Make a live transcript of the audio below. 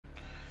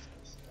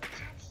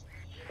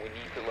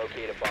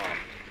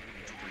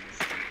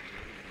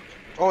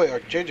Oh wait,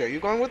 JJ, are you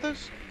going with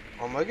us?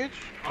 On luggage?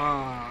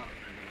 I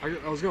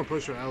was gonna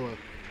push for Ella.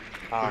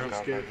 Ah,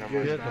 Just okay,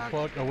 Get the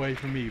fuck away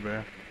from me,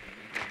 bro.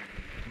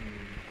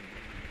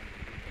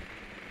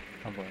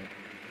 I'm playing.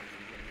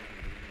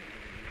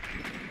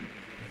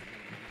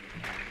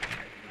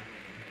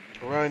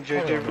 Run,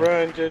 JJ,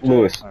 run, JJ.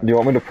 Lewis, do you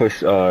want me to push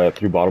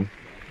through bottom?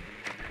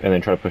 And then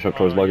try to push up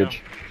towards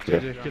luggage? Yeah.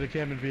 JJ, get a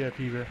cam in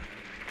VIP, bro.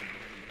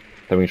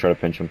 Then we can try to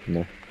pinch him from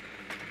there.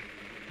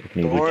 If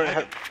need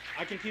be.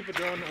 I can keep a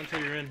drone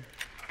until you're in.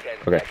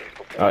 Okay.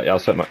 Yeah, I'll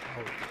set my...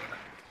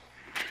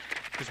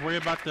 Just worry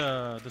about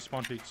the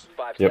spawn peaks.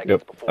 Yep.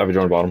 I have a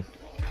drone bottom.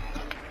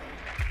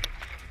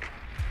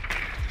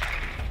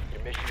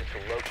 Your mission is to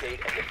locate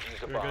and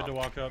defuse a bomb. You're good to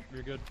walk up.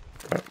 You're good.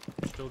 Right.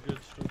 Still good.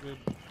 Still good.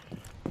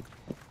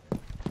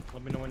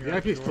 Let me know when you're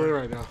VIP's clear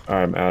right now.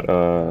 I'm at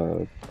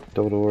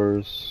double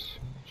doors,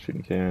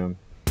 shooting cam.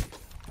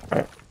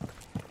 Alright.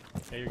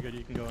 Hey, you're good.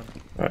 You can go in.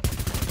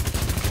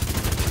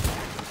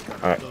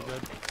 Alright.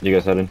 You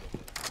guys head in?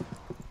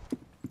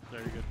 There,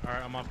 you're good.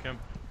 Alright, I'm off cam.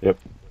 Yep.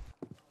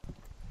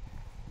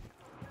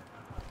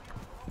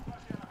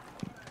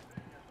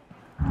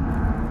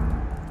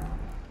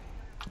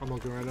 I'm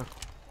looking right now.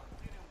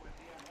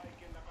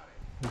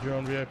 If you're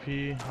on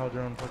VIP, I'll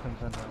drone fucking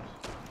penthouse.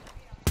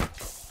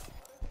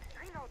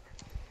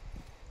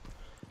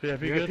 VIP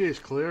VIP good? is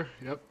clear.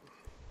 Yep.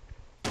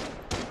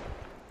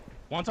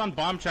 One's on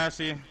bomb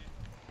chassis.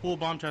 Pool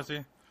bomb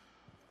chassis.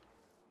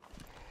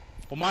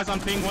 Well, mine's on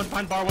ping. One's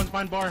behind bar. One's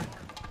behind bar. I'm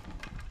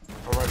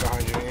right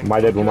behind you, Ian.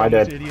 My dead, well, my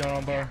dead. Idiot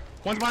on bar.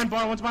 One's behind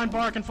bar. One's behind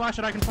bar. I can flash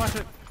it. I can flash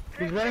it.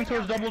 He's running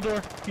towards double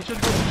door. He should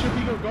be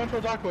going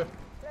towards aqua.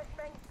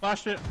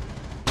 Flashed it.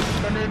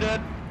 Thunder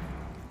dead.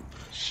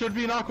 Should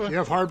be an aqua. You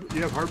have hard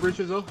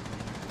breaches though.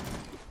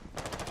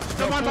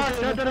 Still behind bar.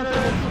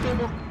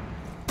 Dead.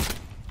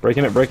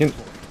 Breaking it, breaking.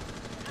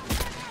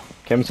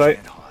 Cam site.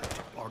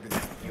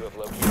 You have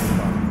located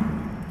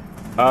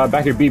the bomb.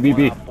 Back here, B.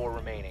 4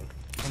 remaining.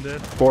 I'm dead.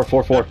 4.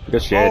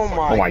 Good shit.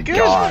 Oh my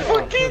god.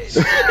 Fucking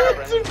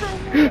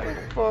shit.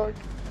 Fuck.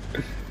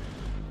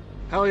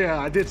 Hell yeah,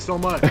 I did so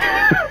much.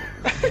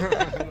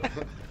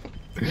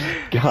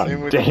 God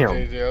Same with damn.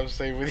 you, JJ. I'm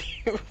staying with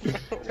you.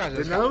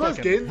 Did none of us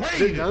get?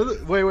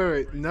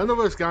 Wait. None of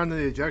us got into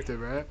the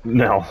objective, right?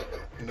 No.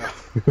 No.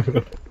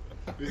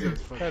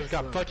 Guys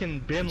got fucking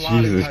Bin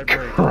Laden Jesus type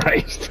break.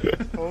 Christ.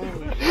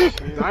 Holy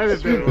shit. I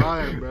haven't been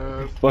lying,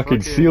 bro.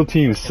 Fucking SEAL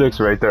Team 6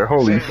 right there.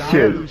 Holy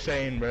shit.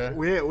 Insane, bro.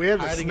 We had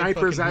the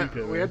snipers.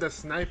 We had the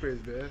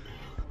snipers, man.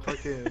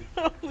 Fucking.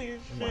 Holy shit.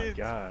 Oh my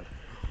god.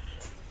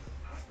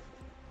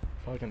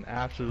 Fucking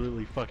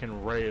absolutely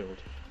fucking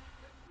railed.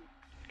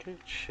 Good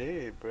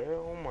shit,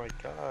 bro. Oh my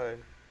god.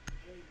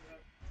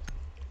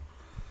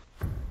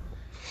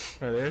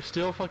 Bro, they're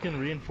still fucking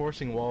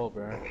reinforcing wall,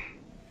 bro.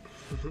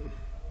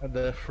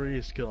 The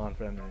free skill on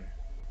Fender.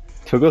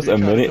 Took us a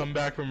minute. Come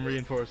back from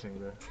reinforcing,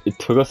 bro. It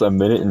took us a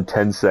minute and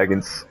 10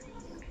 seconds.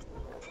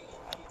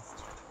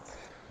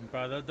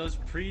 Bro, those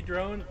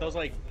pre-drone, those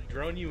like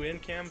drone you in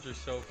cams are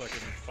so fucking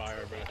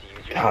fire, bro.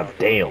 God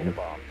damn.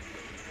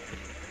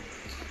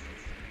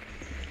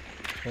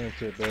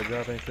 That's it, bro.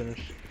 Drop ain't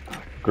finished.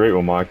 Great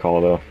with my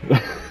call though.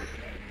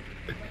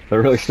 That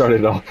really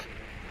started off.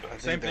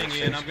 Same thing,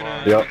 Ian. I'm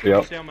gonna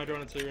Yep. stay on my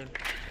drone until you're in.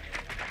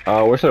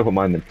 Where should I put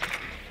mine then?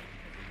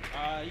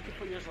 You can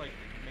put yours like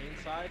main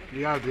side.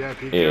 You got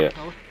VIP. Yeah.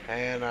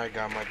 And I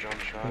got my jump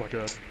shot. Oh my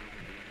god.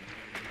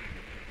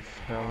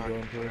 Now I'm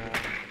going for it.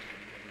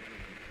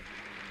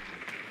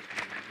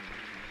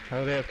 How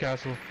do they have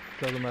castle?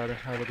 Doesn't matter.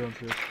 How we're going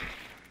to it.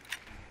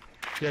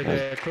 Yeah,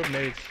 they equip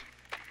nades.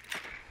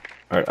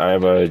 Alright, I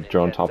have a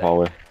drone top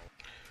hallway.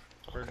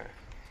 Okay.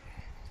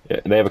 Yeah,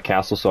 they have a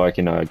castle so I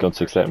can gun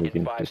 6 that and we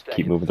can just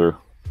keep moving through.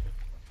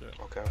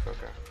 Okay.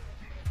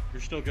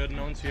 You're still good.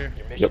 No one's here.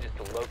 Your mission is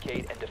to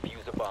locate and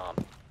defuse a bomb.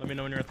 Let me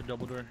know when you're at the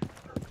double door.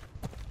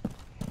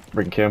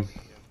 Breaking cam.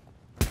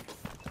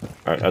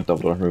 Alright, at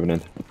double door, moving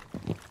in.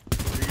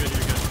 You're good.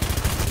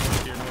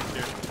 No one's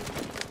here.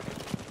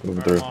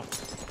 Moving Alright, through. I'm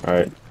off.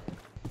 Alright.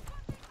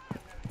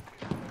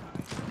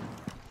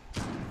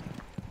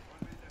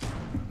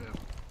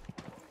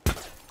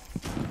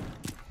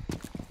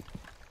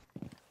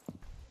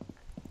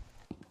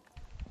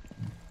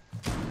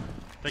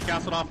 They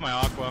castled off my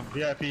aqua.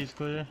 VIP's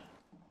clear.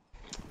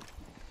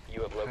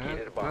 You have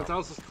located a bomb. That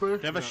house is clear.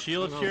 They have a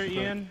shield here,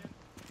 Ian.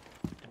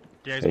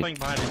 Yeah, he's Hey. playing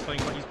behind. He's playing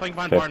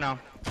behind Okay. bar now.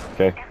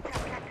 Okay.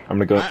 I'm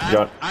gonna go.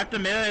 John. I have to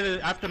melee.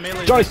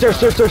 Johnny,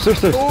 stairs.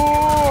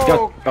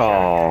 Oh!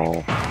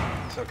 Oh.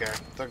 It's okay.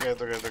 It's okay. Got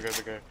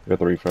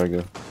the refrag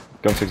though.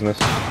 Gun 6 in this.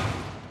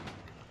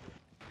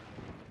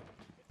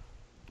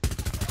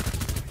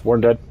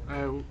 Warren dead.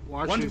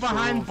 One's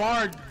behind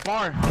bar.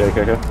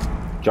 Okay.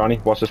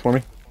 Johnny, watch this for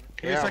me.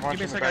 Give me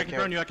a second. I can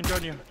drone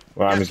you.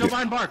 Well, Yeah, I'm still just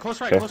behind bar.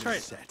 Close right. Okay. Close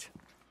right.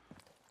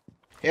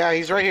 Yeah,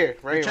 he's right here.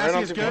 Right Chassis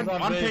on is the good.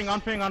 ping.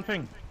 On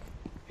ping.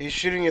 He's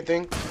shooting your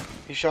thing.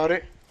 He shot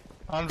it.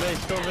 On base,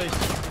 still base.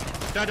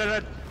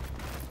 Dead.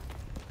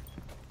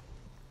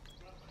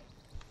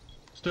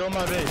 Still on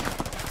my base.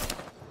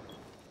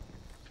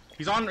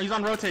 He's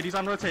on rotate.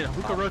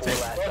 Hookah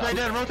rotate.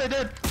 Rotate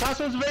dead. Last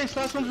one's vase.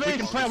 We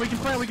can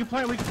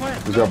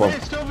plant. Good job,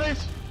 Bob. Still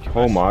vase.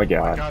 Oh my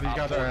god. God, he's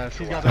got their ass.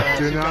 He's got their ass.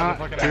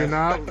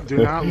 Do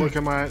not look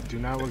at my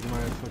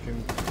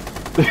fucking.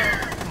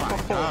 Oh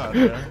my god,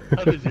 man.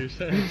 How did you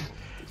say?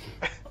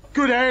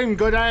 Good aim.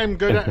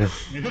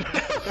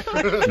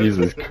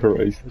 Jesus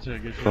Christ.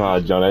 Ah,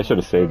 John, I should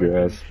have saved your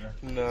ass.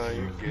 No,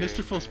 you're good.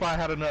 Mr. Full Spy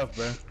had enough,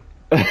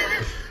 man.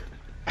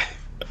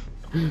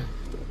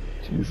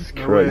 Jesus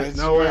No Christ.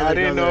 way. No way. I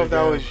didn't know if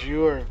that again. was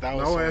you or if that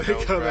was No way someone they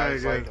else, come bro. back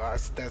It's like, again. oh,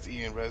 that's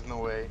Ian, bro. There's no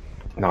way.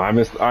 No, I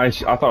missed. I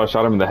thought I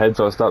shot him in the head,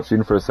 so I stopped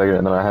shooting for a second,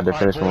 and then I had to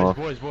finish him off.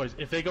 Boys.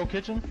 If they go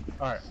kitchen,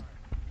 alright.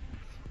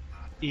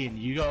 Ian,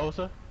 you go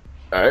Osa.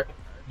 Alright.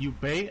 You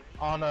bait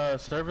on a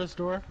service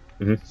door.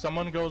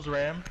 Someone goes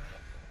ram,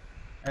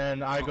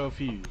 and I go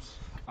fuse.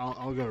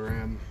 I'll go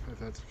ram if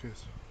that's the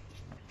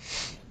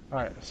case.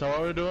 Alright, so what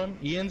we're doing?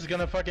 Ian's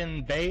gonna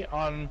fucking bait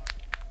on.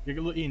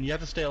 Ian, you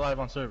have to stay alive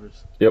on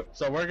servers. Yep.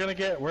 So we're gonna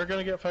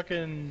get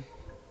fucking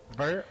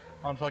vert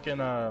on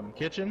fucking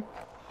kitchen.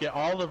 Get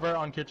all the vert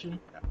on kitchen,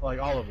 like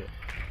all of it.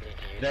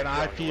 Then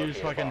I fuse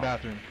fucking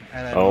bathroom,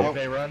 and then if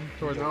they run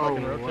towards the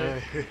fucking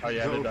rotate. Oh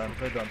yeah, they're done.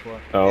 They're done for.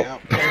 Oh.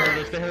 Yep.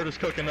 They heard us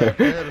cooking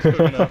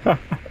up.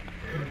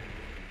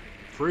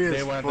 Free as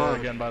They went fuck. there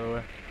again, by the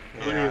way.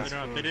 They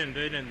didn't.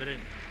 They're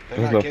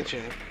There's not no-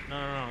 kitchen.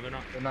 No, they're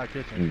not. They're not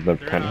kitchen. The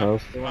They're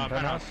penthouse. They went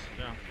penthouse.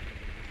 Yeah.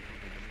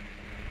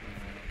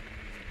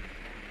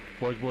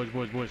 Boys.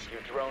 Your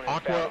drone is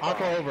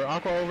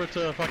Aqua over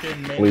to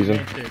fucking main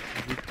Legion. stage.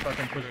 We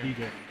fucking push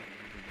DJ.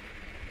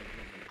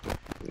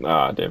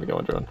 Ah, damn it,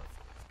 going drone.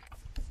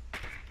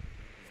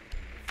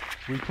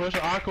 We push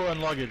Aqua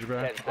and luggage,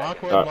 bro. 10 seconds.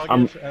 Aqua and luggage,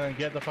 I'm- and then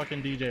get the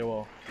fucking DJ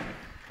wall.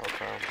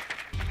 Okay.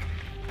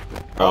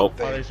 Oh,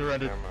 Oh, they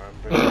surrendered.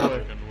 Never mind.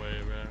 Fucking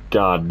way, man.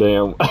 god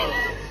damn.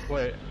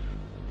 Wait.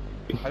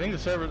 I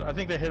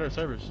think they hit our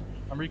servers.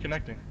 I'm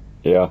reconnecting.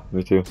 Yeah,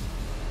 me too.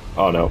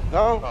 Oh no.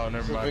 No. Oh, never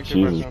This is mind. Victor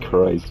Jesus Western.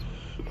 Christ.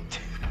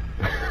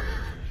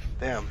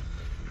 Damn.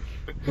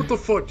 What the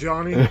fuck,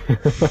 Johnny?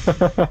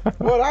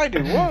 What I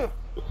do? What?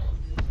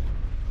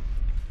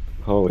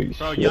 Holy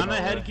Bro, shit. Yana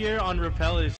headgear on rappel is